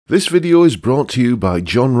This video is brought to you by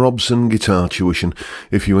John Robson Guitar Tuition.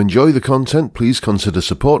 If you enjoy the content, please consider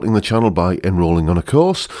supporting the channel by enrolling on a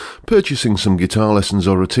course, purchasing some guitar lessons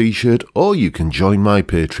or a t-shirt, or you can join my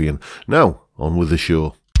Patreon. Now, on with the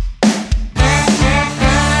show.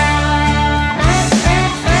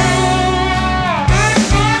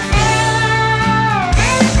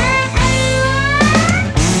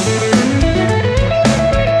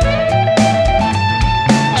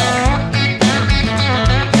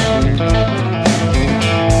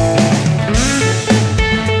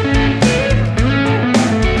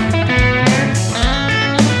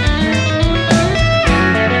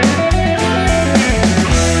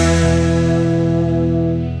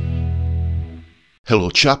 Hello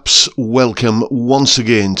chaps, welcome once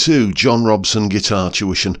again to John Robson Guitar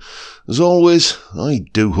Tuition. As always, I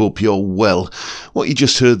do hope you're well. What you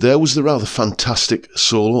just heard there was the rather fantastic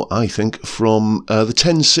solo, I think, from the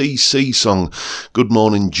 10cc song Good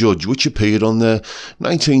Morning Judge, which appeared on their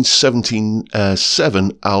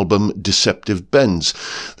 1977 album Deceptive Bends.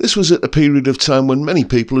 This was at a period of time when many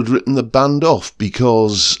people had written the band off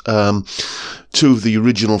because two of the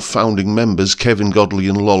original founding members, Kevin Godley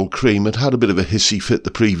and Lol Cream, had a bit of a hissy fit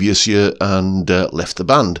the previous year and left the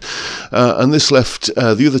band. And this left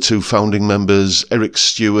the other two founding members, Eric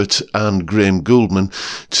Stewart and Graham Gouldman,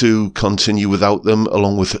 to continue without them,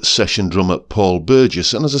 along with session drummer Paul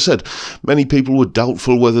Burgess. And as I said, many people were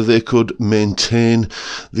doubtful whether they could maintain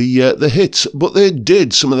the hits, but they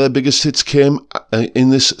did. Some of their biggest hits came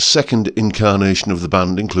in this second incarnation of the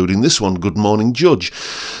band, including this one, Good Morning Judge,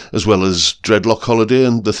 as well as Dreadlock Holiday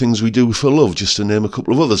and The Things We Do for Love, just to name a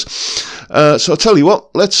couple of others. So I'll tell you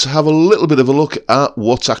what, let's have a little bit of a look at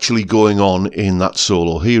what's actually going on in that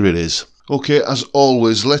solo. Here it is. Okay, as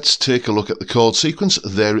always, let's take a look at the chord sequence.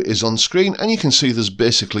 There it is on screen, and you can see there's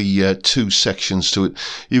basically two sections to it.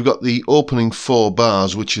 You've got the opening 4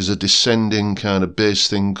 bars, which is a descending kind of bass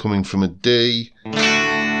thing coming from a D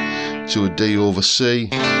to a D over C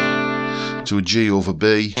to a G over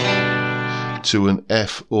B to an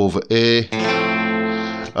F over A,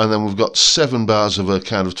 and then we've got 7 bars of a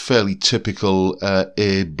kind of fairly typical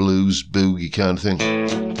A blues boogie kind of thing.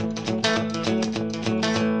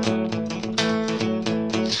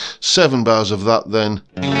 7 bars of that, then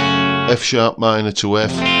F sharp minor to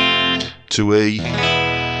F to E,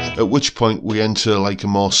 at which point we enter like a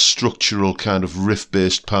more structural kind of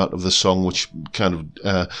riff-based part of the song, which kind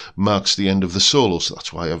of marks the end of the solo, so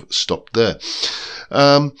that's why I've stopped there.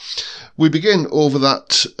 We begin over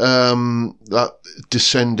that that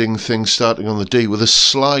descending thing starting on the D with a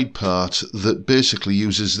slide part that basically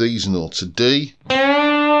uses these notes: a D,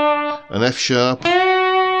 an F sharp,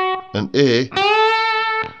 an A,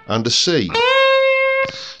 and a C.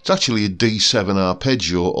 It's actually a D7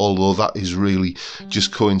 arpeggio, although that is really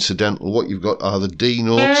just coincidental. What you've got are the D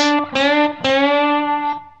notes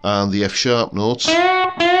and the F sharp notes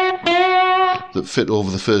that fit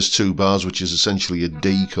over the first 2 bars, which is essentially a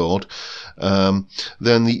D chord. Then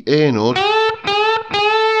the A note,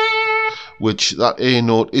 which that A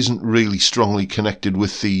note isn't really strongly connected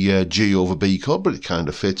with the G over B chord, but it kind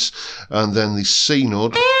of fits. And then the C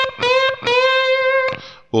note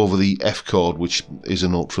over the F chord, which is a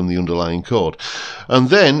note from the underlying chord. And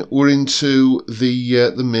then we're into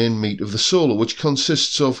the main meat of the solo, which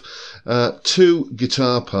consists of 2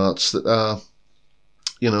 guitar parts that are,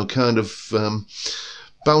 you know, kind of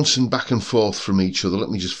bouncing back and forth from each other.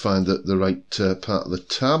 Let me just find the right part of the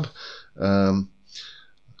tab.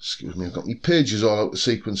 Excuse me, I've got my pages all out of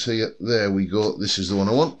sequence here. There we go, this is the one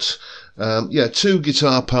I want. Yeah, 2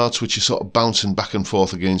 guitar parts which are sort of bouncing back and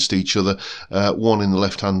forth against each other, one in the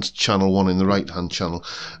left hand channel, one in the right hand channel.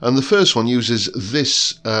 And the first one uses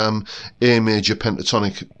this A major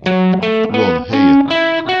pentatonic run here,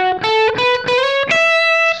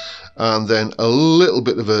 and then a little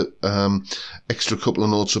bit of a extra couple of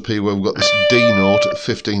notes up here where we've got this D note at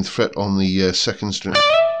 15th fret on the second string,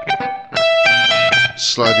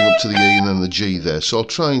 sliding up to the E and then the G there. So I'll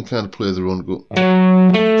try and kind of play the run. Go.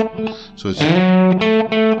 So it's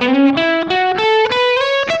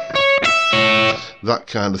that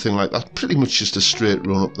kind of thing like that. Pretty much just a straight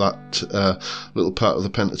run up that little part of the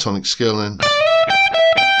pentatonic scale, and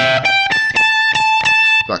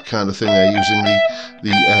that kind of thing there, using the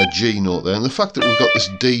G note there. And the fact that we've got this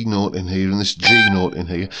D note in here and this G note in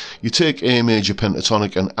here, you take A major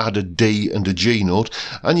pentatonic and add a D and a G note,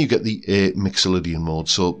 and you get the A mixolydian mode.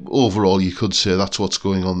 So overall you could say that's what's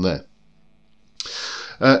going on there.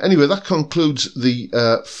 Anyway, that concludes the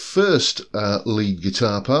first lead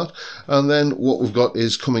guitar part, and then what we've got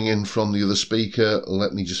is coming in from the other speaker.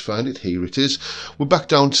 Let me just find it. Here it is. We're back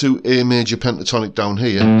down to A major pentatonic down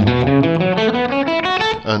here.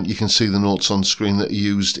 and you can see the notes on screen that are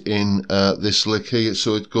used in this lick here.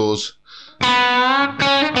 So it goes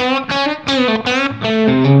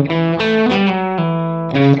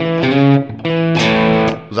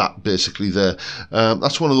that basically there.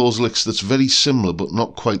 That's one of those licks that's very similar but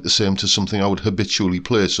not quite the same to something I would habitually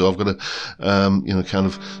play, so I've got to you know, kind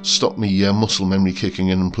of stop me muscle memory kicking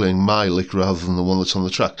in and playing my lick rather than the one that's on the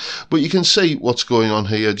track. But you can see what's going on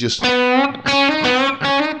here, just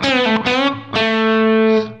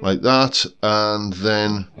like that, and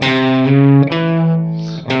then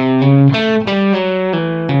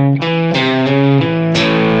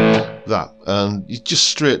that, and just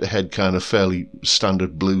straight ahead, kind of fairly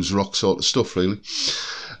standard blues rock sort of stuff really.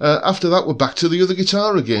 After that, we're back to the other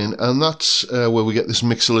guitar again, and that's where we get this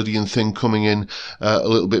Mixolydian thing coming in a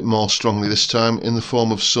little bit more strongly this time in the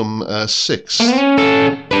form of some sixths.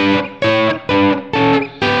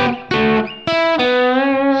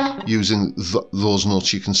 Using those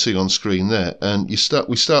notes you can see on screen there, and we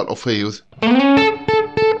start off here with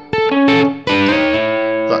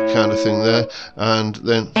that kind of thing there, and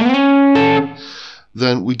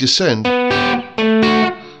then we descend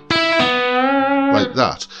like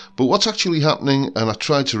that. But what's actually happening, and I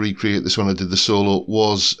tried to recreate this when I did the solo,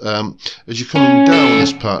 was as you're coming down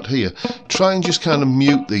this part here, try and just kind of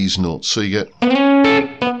mute these notes so you get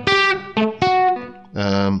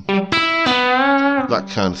that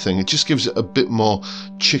kind of thing. It just gives it a bit more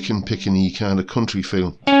chicken picking-y kind of country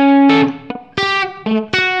feel.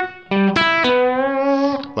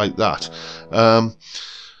 Like that.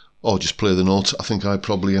 Or just play the notes. I think I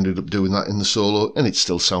probably ended up doing that in the solo, and it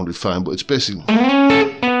still sounded fine, but it's basically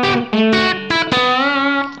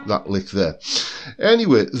that lick there.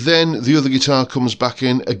 Anyway, then the other guitar comes back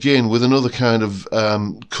in again with another kind of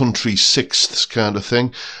country sixths kind of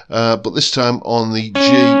thing, but this time on the G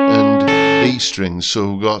and E strings.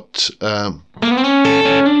 So we've got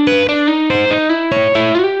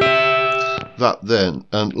that then,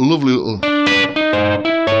 and lovely little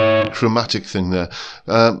chromatic thing there.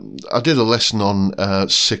 I did a lesson on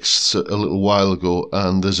sixths a little while ago,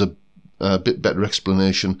 and there's a bit better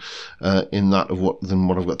explanation in that than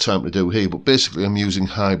what I've got time to do here. But basically, I'm using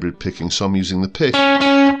hybrid picking, so I'm using the pick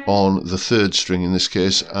on the third string in this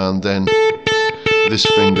case, and then this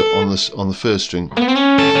finger on the first string,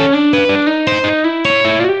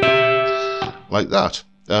 like that.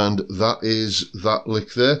 And that is that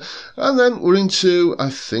lick there. And then we're into, I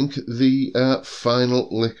think, the final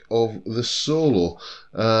lick of the solo.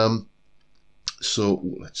 So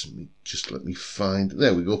let me find,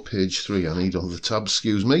 there we go, page 3 I need on the tab,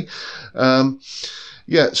 excuse me.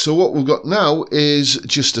 Yeah, so what we've got now is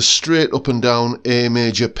just a straight up and down A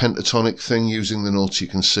major pentatonic thing using the notes you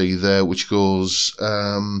can see there, which goes,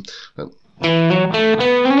 there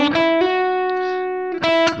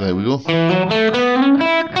we go.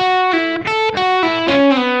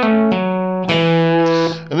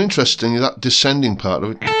 And interestingly, that descending part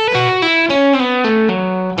of it,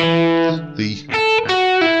 the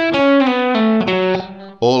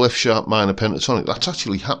all F sharp minor pentatonic, that's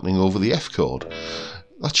actually happening over the F chord.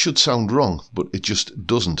 That should sound wrong, but it just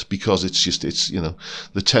doesn't, because it's you know,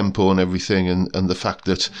 the tempo and everything, and the fact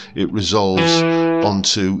that it resolves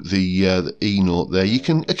onto the E note there. You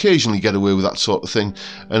can occasionally get away with that sort of thing,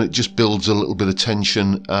 and it just builds a little bit of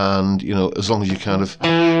tension, and you know, as long as you kind of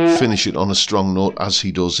finish it on a strong note, as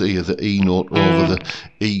he does here, the E note over the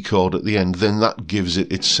E chord at the end, then that gives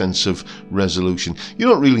it its sense of resolution. You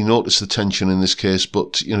don't really notice the tension in this case,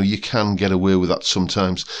 but you know, you can get away with that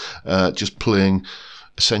sometimes, just playing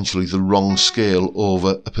essentially the wrong scale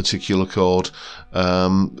over a particular chord,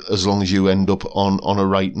 as long as you end up on a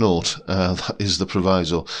right note. That is the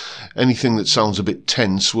proviso. Anything that sounds a bit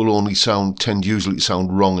tense will only tend usually to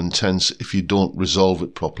sound wrong and tense if you don't resolve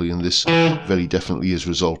it properly, and this very definitely is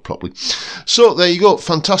resolved properly. So there you go,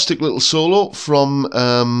 fantastic little solo from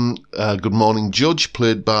Good Morning Judge,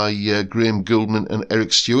 played by Graham Gouldman and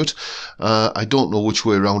Eric Stewart. I don't know which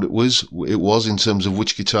way around it was in terms of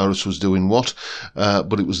which guitarist was doing what,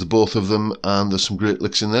 but it was the both of them, and there's some great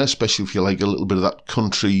licks in there, especially if you like a little bit of that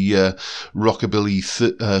country rockabilly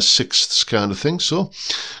sixths kind of thing. So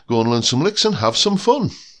go and learn some licks and have some fun.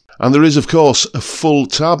 And there is, of course, a full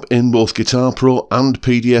tab in both Guitar Pro and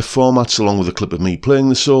PDF formats, along with a clip of me playing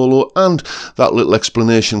the solo and that little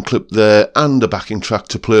explanation clip there, and a backing track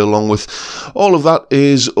to play along with. All of that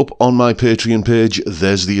is up on my Patreon page.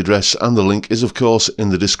 There's the address, and the link is, of course, in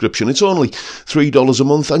the description. It's only $3 a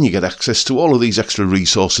month, and you get access to all of these extra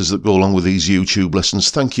resources that go along with these YouTube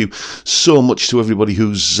lessons. Thank you so much to everybody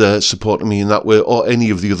who's supporting me in that way, or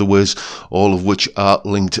any of the other ways, all of which are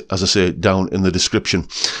linked, as I say, down in the description.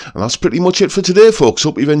 And that's pretty much it for today, folks.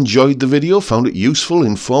 Hope you've enjoyed the video, found it useful,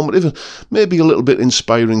 informative, and maybe a little bit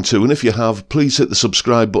inspiring too. And if you have, please hit the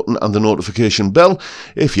subscribe button and the notification bell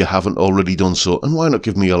if you haven't already done so. And why not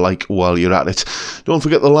give me a like while you're at it? Don't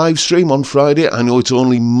forget the live stream on Friday. I know it's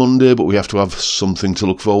only Monday, but we have to have something to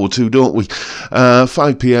look forward to, don't we?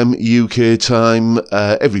 5 PM UK time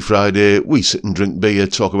every Friday. We sit and drink beer,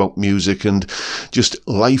 talk about music and just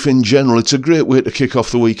life in general. It's a great way to kick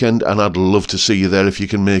off the weekend, and I'd love to see you there if you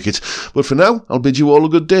can make it. But for now, I'll bid you all a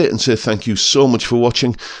good day and say thank you so much for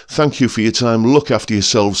watching. Thank you for your time. Look after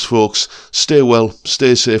yourselves, folks. Stay well,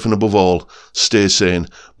 stay safe, and above all, stay sane.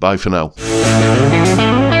 Bye for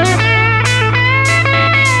now.